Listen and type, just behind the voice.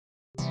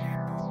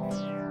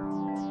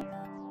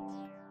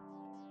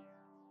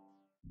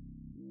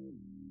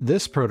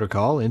This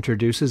protocol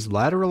introduces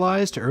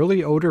lateralized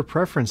early odor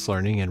preference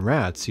learning in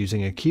rats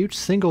using acute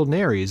single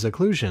naris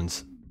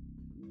occlusions.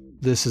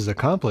 This is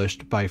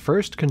accomplished by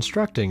first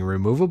constructing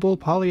removable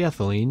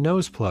polyethylene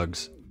nose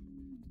plugs.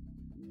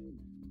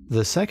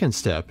 The second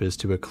step is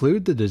to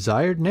occlude the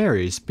desired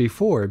naris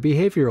before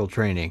behavioral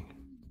training.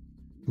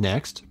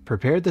 Next,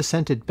 prepare the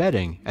scented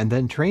bedding and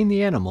then train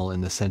the animal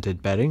in the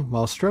scented bedding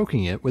while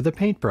stroking it with a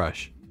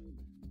paintbrush.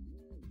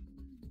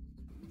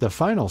 The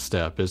final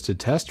step is to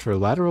test for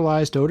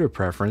lateralized odor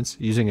preference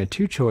using a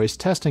two-choice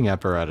testing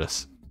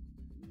apparatus.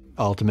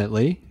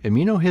 Ultimately,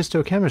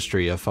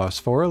 immunohistochemistry of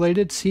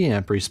phosphorylated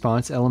cAMP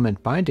response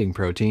element binding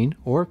protein,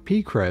 or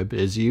pCREB,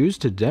 is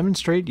used to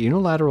demonstrate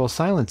unilateral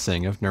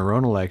silencing of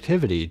neuronal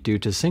activity due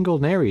to single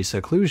naris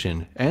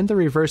occlusion and the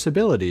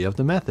reversibility of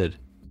the method.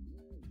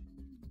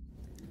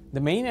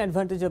 The main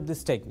advantage of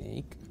this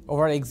technique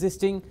over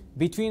existing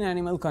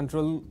between-animal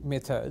control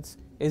methods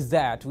is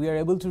that we are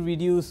able to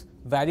reduce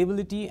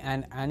variability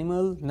and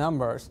animal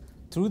numbers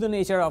through the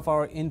nature of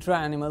our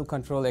intra-animal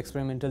control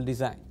experimental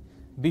design.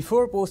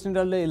 Before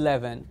postnatal day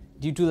 11,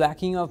 due to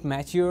lacking of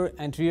mature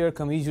anterior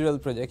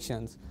commissural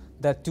projections,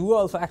 the two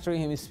olfactory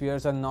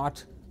hemispheres are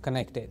not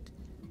connected.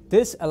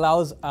 This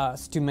allows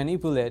us to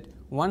manipulate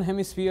one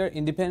hemisphere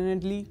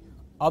independently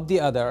of the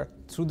other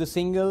through the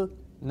single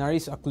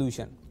naris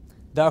occlusion.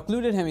 The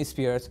occluded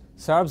hemispheres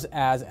serves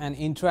as an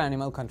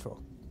intra-animal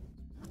control.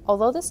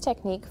 Although this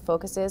technique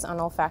focuses on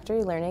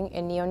olfactory learning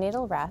in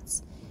neonatal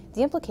rats,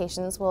 the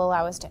implications will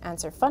allow us to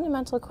answer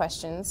fundamental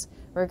questions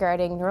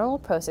regarding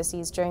neuronal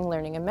processes during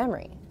learning and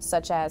memory,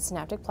 such as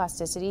synaptic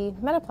plasticity,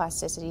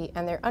 metaplasticity,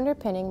 and their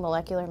underpinning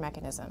molecular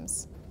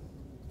mechanisms.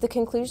 The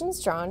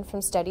conclusions drawn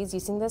from studies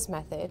using this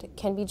method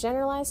can be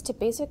generalized to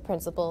basic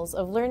principles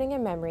of learning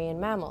and memory in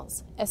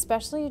mammals,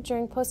 especially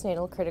during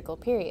postnatal critical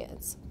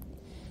periods.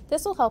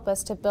 This will help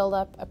us to build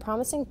up a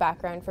promising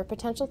background for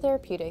potential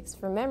therapeutics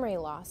for memory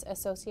loss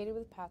associated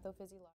with pathophysiological